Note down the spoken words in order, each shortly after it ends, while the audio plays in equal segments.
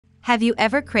Have you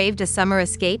ever craved a summer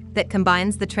escape that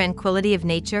combines the tranquility of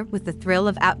nature with the thrill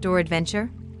of outdoor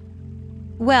adventure?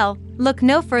 Well, look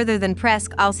no further than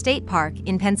Presque State Park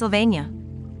in Pennsylvania.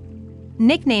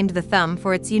 Nicknamed the Thumb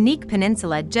for its unique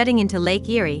peninsula jutting into Lake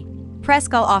Erie,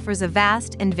 Presque offers a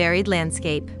vast and varied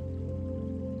landscape.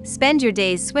 Spend your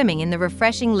days swimming in the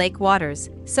refreshing lake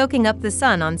waters, soaking up the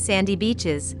sun on sandy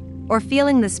beaches, or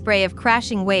feeling the spray of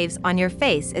crashing waves on your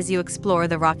face as you explore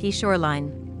the rocky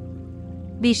shoreline.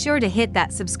 Be sure to hit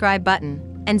that subscribe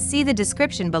button and see the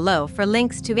description below for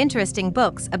links to interesting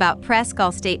books about Presque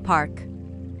State Park.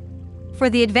 For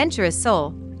the adventurous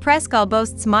soul, Presque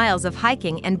boasts miles of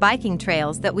hiking and biking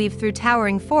trails that weave through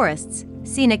towering forests,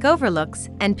 scenic overlooks,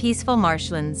 and peaceful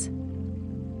marshlands.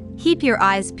 Keep your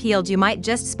eyes peeled, you might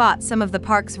just spot some of the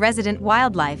park's resident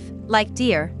wildlife, like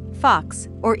deer, fox,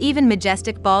 or even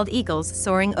majestic bald eagles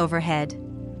soaring overhead.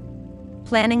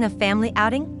 Planning a family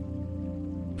outing?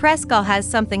 Presque has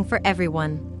something for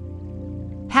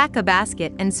everyone. Pack a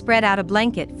basket and spread out a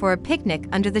blanket for a picnic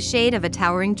under the shade of a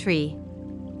towering tree.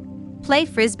 Play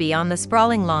frisbee on the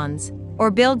sprawling lawns,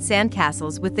 or build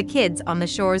sandcastles with the kids on the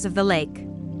shores of the lake.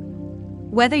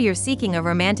 Whether you're seeking a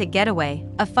romantic getaway,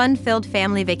 a fun-filled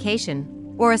family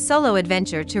vacation, or a solo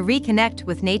adventure to reconnect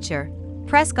with nature,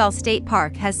 Presque State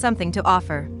Park has something to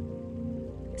offer.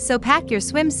 So pack your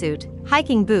swimsuit,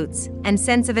 hiking boots, and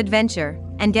sense of adventure,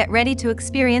 and get ready to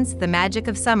experience the magic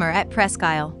of summer at Presque.